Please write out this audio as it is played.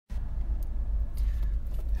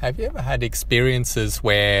Have you ever had experiences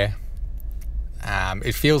where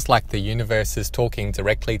it feels like the universe is talking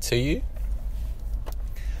directly to you?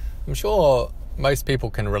 I'm sure most people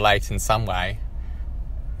can relate in some way.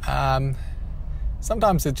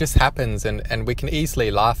 Sometimes it just happens and we can easily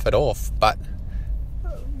laugh it off, but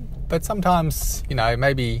sometimes,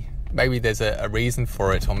 maybe there's a reason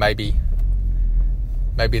for it, or maybe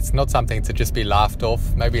it's not something to just be laughed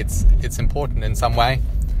off. Maybe it's important in some way.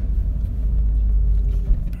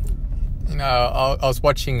 I was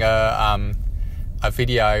watching a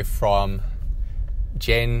video from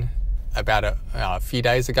Jen about a few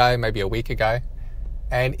days ago, maybe a week ago.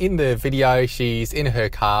 And in the video, she's in her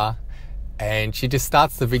car and she just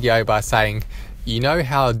starts the video by saying, you know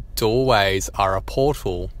how doorways are a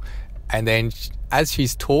portal? And then as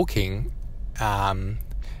she's talking,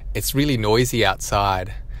 it's really noisy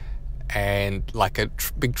outside, and like a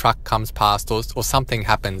big truck comes past or something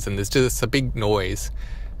happens and there's just a big noise.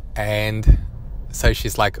 And so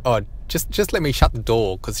she's like, oh, just let me shut the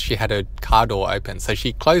door, because she had her car door open. So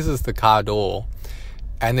she closes the car door,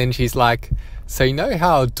 and then she's like, so you know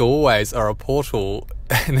how doorways are a portal?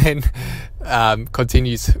 And then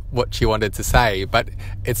continues what she wanted to say. But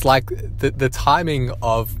it's like the timing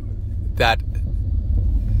of that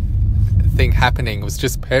thing happening was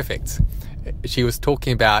just perfect. She was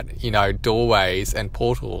talking about, doorways and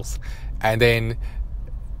portals, and then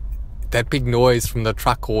that big noise from the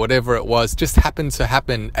truck or whatever it was just happened to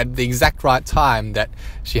happen at the exact right time that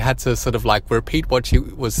she had to sort of like repeat what she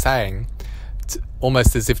was saying,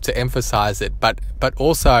 almost as if to emphasize it. But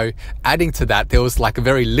also adding to that, there was like a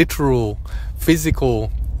very literal,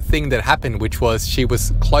 physical thing that happened, which was she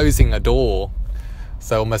was closing a door.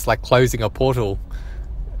 So almost like closing a portal.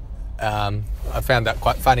 I found that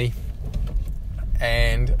quite funny.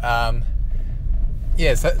 And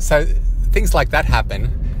so things like that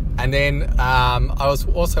happen. And then I was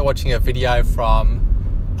also watching a video from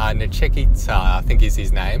Nachekita, I think is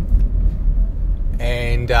his name.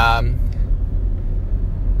 And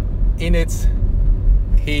in it,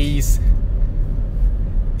 he's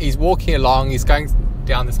walking along, he's going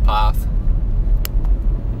down this path.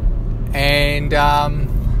 And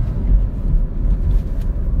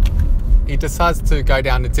he decides to go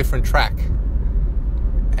down a different track.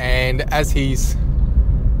 And as he's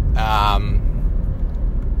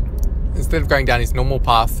instead of going down his normal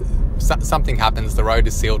path, something happens, the road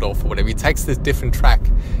is sealed off or whatever. He takes this different track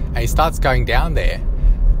and he starts going down there.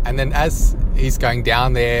 And then as he's going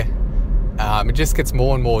down there, it just gets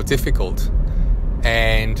more and more difficult.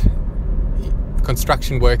 And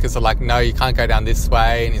construction workers are like, no, you can't go down this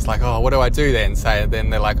way. And he's like, oh, what do I do then? So then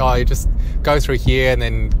they're like, oh, you just go through here and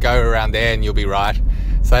then go around there and you'll be right.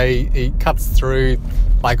 So he cuts through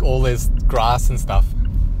like all this grass and stuff.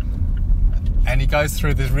 And he goes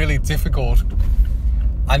through this really difficult,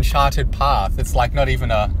 uncharted path. It's like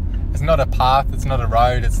it's not a path, it's not a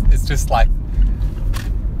road, it's just like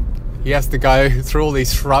he has to go through all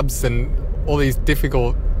these shrubs and all these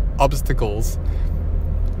difficult obstacles.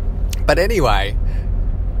 But anyway,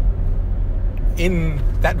 in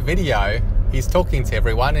that video, he's talking to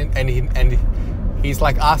everyone and he's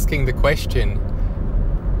like asking the question,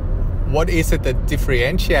 what is it that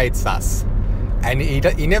differentiates us? And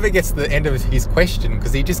he never gets to the end of his question,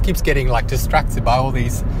 because he just keeps getting like distracted by all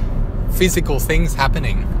these physical things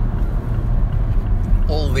happening,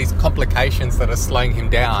 all these complications that are slowing him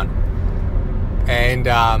down. And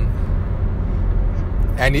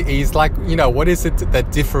he's like, what is it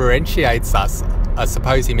that differentiates us? I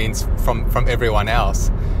suppose he means from everyone else.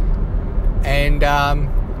 And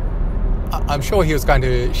I'm sure he was going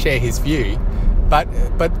to share his view, but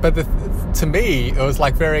to me it was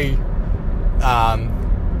like very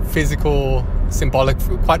physical, symbolic,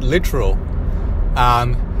 quite literal.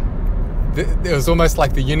 It was almost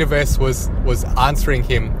like the universe was answering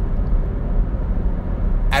him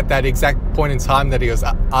at that exact point in time that he was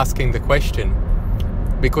asking the question.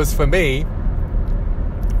 Because for me,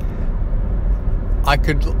 I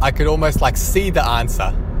could almost like see the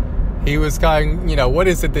answer. He was going, what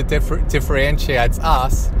is it that differentiates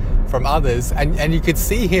us from others? And you could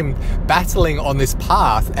see him battling on this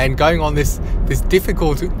path and going on this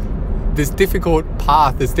difficult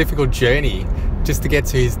path, this difficult journey, just to get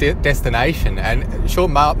to his destination. And sure,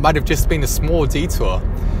 might have just been a small detour,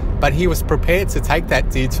 but he was prepared to take that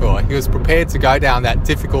detour. He was prepared to go down that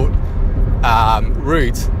difficult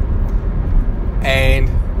route. And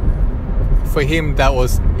for him, that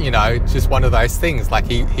was, just one of those things. Like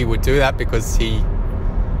he would do that because he,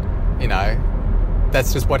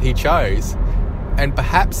 that's just what he chose. And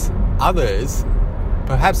perhaps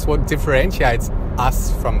what differentiates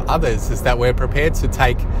us from others is that we're prepared to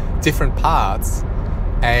take different paths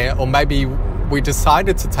or maybe we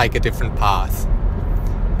decided to take a different path,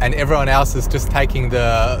 and everyone else is just taking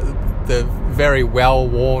the very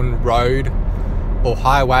well-worn road or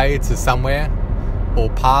highway to somewhere, or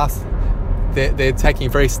path. They're taking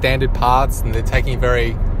very standard paths, and they're taking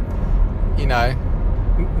very,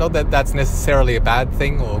 not that that's necessarily a bad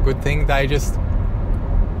thing or a good thing. They just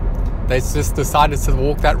decided to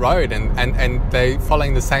walk that road, and they're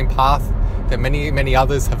following the same path that many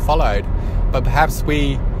others have followed. But perhaps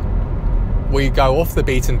we go off the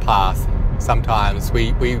beaten path sometimes.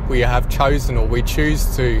 We have chosen, or we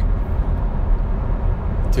choose to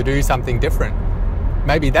do something different.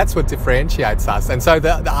 Maybe that's what differentiates us. And so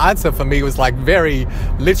the answer for me was like very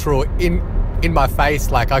literal, in my face.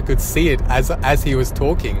 Like I could see it as he was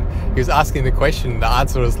talking. He was asking the question, the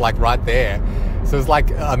answer was like right there. So it was like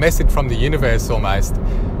a message from the universe almost.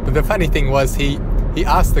 But the funny thing was he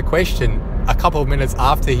asked the question a couple of minutes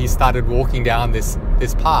after he started walking down this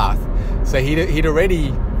path. So he'd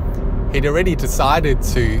already decided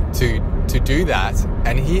to do that,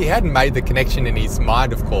 and he hadn't made the connection in his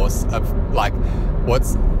mind, of course, of like what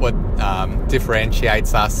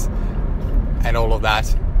differentiates us and all of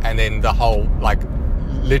that, and then the whole like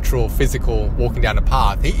literal physical walking down a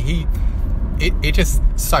path. It just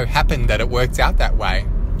so happened that it worked out that way,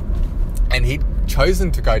 and he'd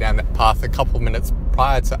chosen to go down that path a couple of minutes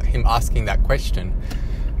prior to him asking that question.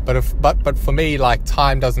 But for me, like,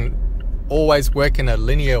 time doesn't always work in a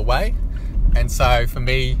linear way, and so for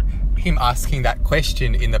me, him asking that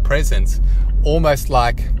question in the present almost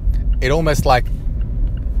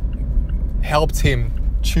helped him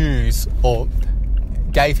choose, or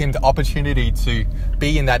gave him the opportunity to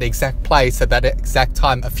be in that exact place at that exact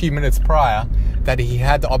time a few minutes prior, that he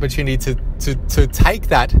had the opportunity to take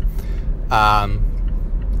that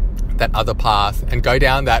other path and go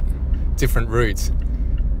down that different route.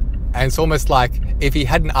 And it's almost like if he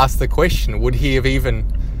hadn't asked the question, would he have even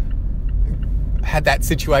had that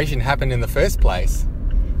situation happen in the first place?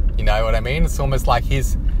 You know what I mean? It's almost like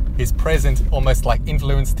his present almost like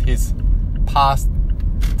influenced his past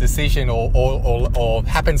decision or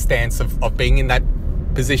happenstance of being in that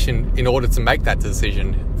position in order to make that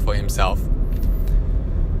decision for himself.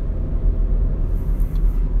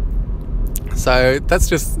 So that's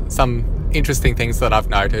just some interesting things that I've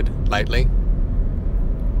noted lately.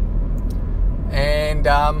 And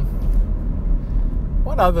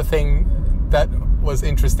one other thing that was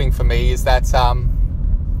interesting for me is that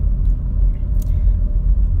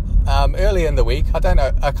earlier in the week,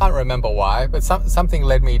 I can't remember why, but something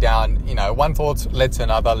led me down, one thought led to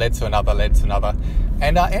another,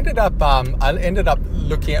 and I ended up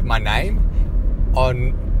looking at my name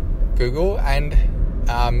on Google, and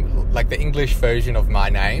like the English version of my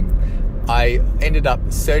name. I ended up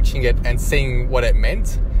searching it and seeing what it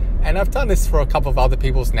meant, and I've done this for a couple of other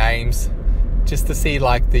people's names, just to see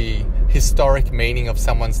like the historic meaning of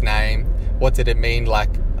someone's name. What did it mean like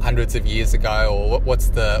hundreds of years ago, or what's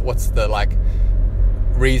the like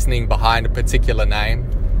reasoning behind a particular name?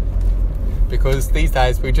 Because these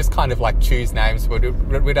days we just kind of like choose names,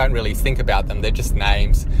 we don't really think about them, they're just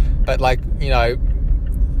names. But like,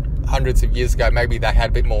 hundreds of years ago, maybe they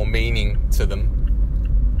had a bit more meaning to them.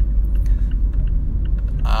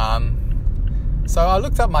 So I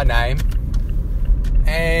looked up my name,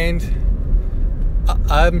 and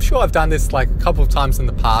I'm sure I've done this like a couple of times in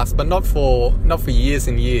the past, but not for years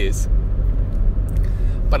and years.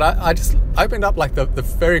 But I just opened up like the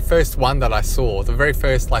very first one that I saw, the very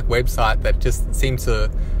first like website that just seemed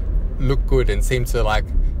to look good and seemed to like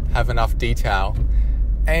have enough detail.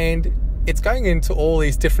 And it's going into all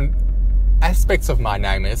these different aspects of my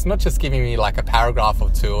name. It's not just giving me like a paragraph or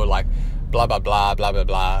two, or like blah, blah, blah, blah, blah,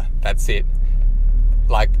 blah. That's it.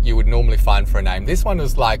 Like you would normally find for a name. This one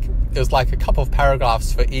was like, it was like a couple of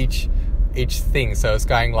paragraphs for each thing. So it's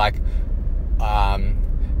going like,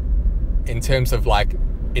 in terms of like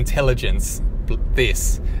intelligence,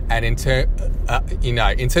 this, and in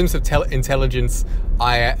terms of intelligence,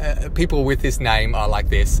 people with this name are like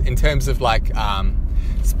this. In terms of like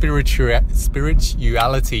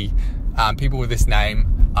spirituality, people with this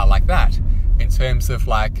name are like that. In terms of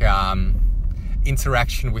like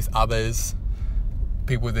interaction with others,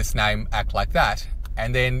 people with this name act like that.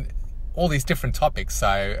 And then all these different topics.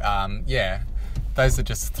 So those are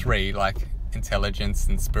just three, like intelligence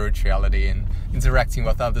and spirituality and interacting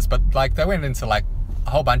with others. But like they went into like a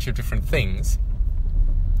whole bunch of different things.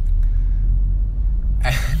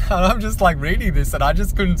 And I'm just like reading this, and I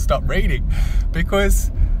just couldn't stop reading,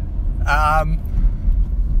 because I'm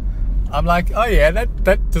like, oh yeah,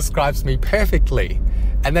 that describes me perfectly.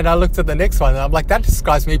 And then I looked at the next one, and I'm like, that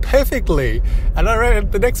describes me perfectly. And I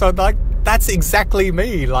read the next one, like, that's exactly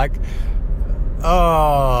me. Like,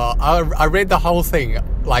 oh, I read the whole thing.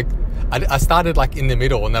 Like, I started like in the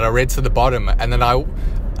middle, and then I read to the bottom, and then it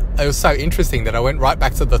was so interesting that I went right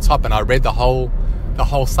back to the top, and I read the whole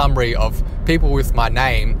summary of people with my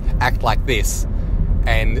name act like this,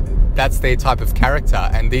 and that's their type of character,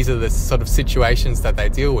 and these are the sort of situations that they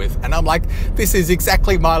deal with. And I'm like, this is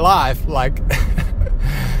exactly my life. Like,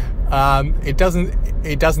 it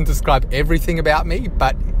doesn't describe everything about me,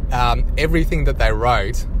 but everything that they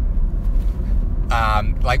wrote,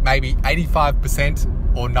 like maybe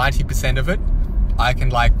 85% or 90% of it, I can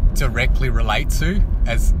like directly relate to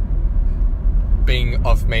as being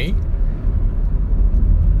of me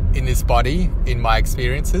in this body, in my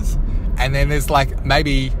experiences. And then there's like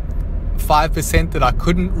maybe 5% that I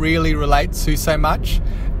couldn't really relate to so much.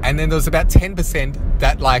 And then there's about 10%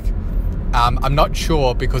 that like, I'm not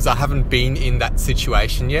sure because I haven't been in that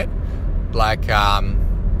situation yet. Like,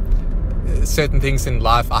 certain things in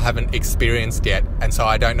life I haven't experienced yet. And so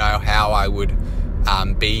I don't know how I would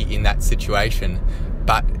be in that situation.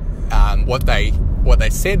 But what they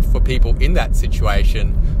said for people in that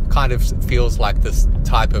situation kind of feels like this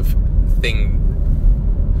type of thing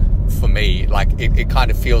for me. Like, it kind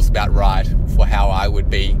of feels about right for how I would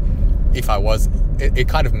be if I was. It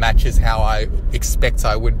kind of matches how I expect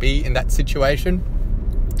I would be in that situation,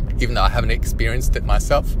 even though I haven't experienced it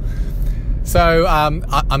myself. So I'm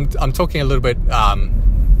talking a little bit. I'm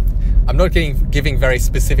not giving very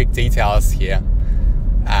specific details here,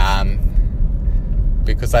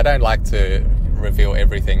 because I don't like to reveal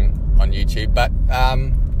everything on YouTube. But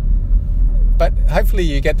hopefully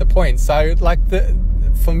you get the point. So like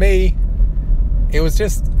for me, it was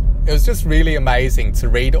just really amazing to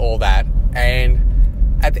read all that, and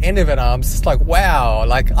at the end of it, I'm just like, wow,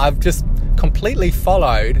 like I've just completely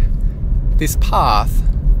followed this path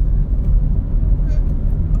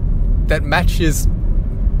that matches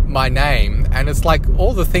my name. And it's like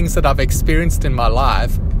all the things that I've experienced in my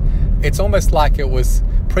life, it's almost like it was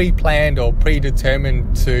pre-planned or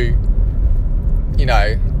predetermined to, you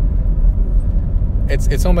know,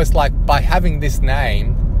 it's almost like by having this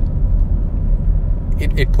name,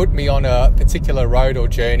 it put me on a particular road or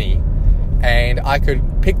journey, and I could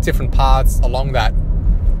pick different paths along that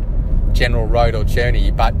general road or journey,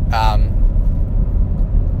 but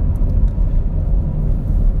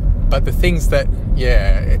the things that,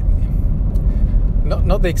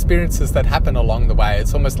 not the experiences that happen along the way.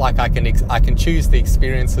 It's almost like I can choose the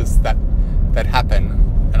experiences that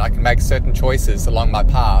happen, and I can make certain choices along my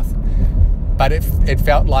path. But it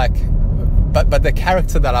felt like, but the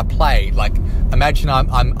character that I play, like imagine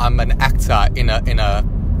I'm an actor in a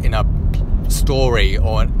story,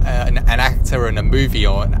 or an actor in a movie,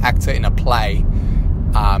 or an actor in a play.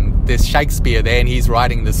 There's Shakespeare there, and he's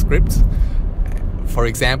writing the script, for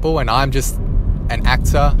example, and I'm just an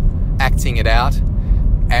actor acting it out,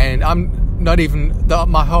 and I'm not even,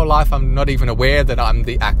 my whole life I'm not even aware that I'm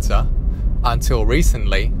the actor until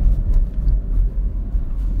recently.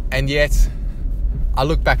 And yet I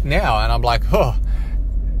look back now and I'm like, oh,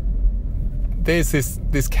 there's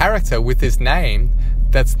this character with this name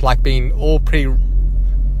that's like been all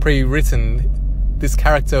pre-written. This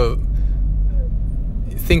character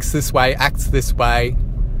thinks this way, acts this way,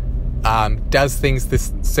 does things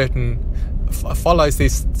this certain, follows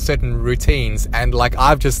these certain routines, and like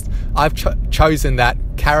I've chosen that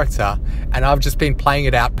character, and I've just been playing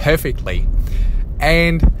it out perfectly.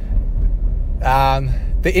 And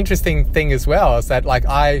the interesting thing as well is that like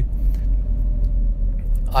I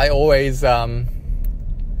always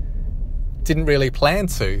didn't really plan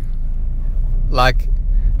to. Like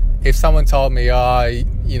if someone told me, oh,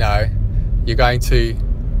 you know, you're going to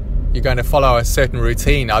follow a certain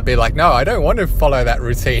routine, I'd be like, no, I don't want to follow that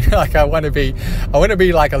routine. Like I want to be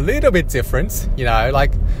like a little bit different, you know,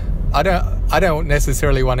 like I don't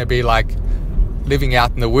necessarily want to be like living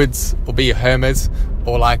out in the woods or be a hermit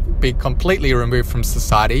or like be completely removed from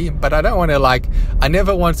society. But I don't want to I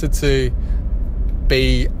never wanted to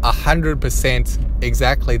be 100%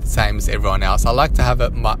 exactly the same as everyone else. I like to have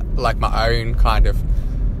my own kind of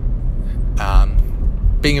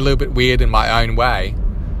being a little bit weird in my own way,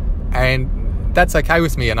 and that's okay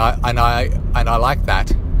with me, and I like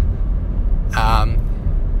that.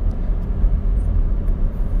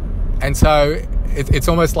 And so it's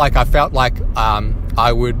almost like I felt like I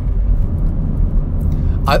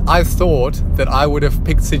thought that I would have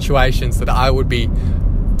picked situations that I would be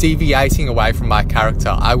deviating away from my character.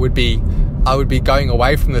 I would be going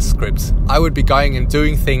away from the script. I would be going and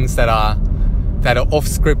doing things that are off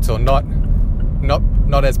script or not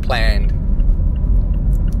as planned.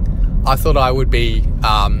 I thought I would be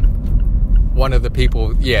one of the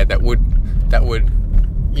people, that would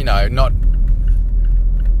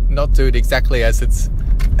not do it exactly as it's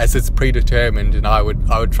predetermined, and I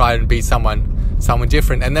would try and be someone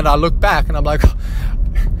different. And then I look back and I'm like,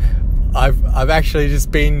 I've actually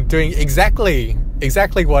just been doing exactly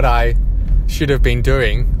what I should have been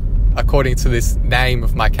doing according to this name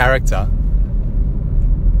of my character,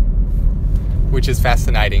 which is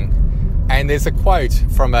fascinating. And there's a quote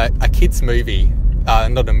from a kids movie,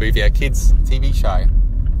 not a movie, a kids TV show.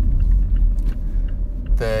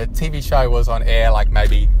 The TV show was on air like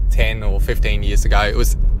maybe 10 or 15 years ago. It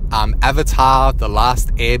was Avatar: The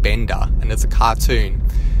Last Airbender, and it's a cartoon.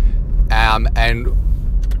 And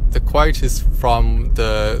the quote is from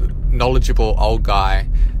the knowledgeable old guy,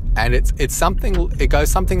 and it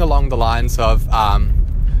goes something along the lines of,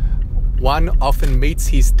 one often meets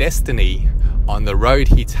his destiny on the road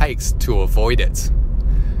he takes to avoid it.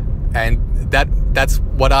 And that's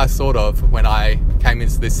what I thought of when I came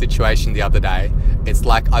into this situation the other day. It's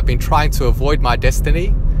like I've been trying to avoid my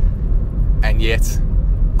destiny, and yet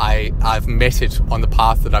I've met it on the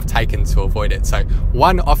path that I've taken to avoid it. So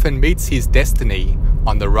one often meets his destiny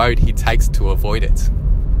on the road he takes to avoid it.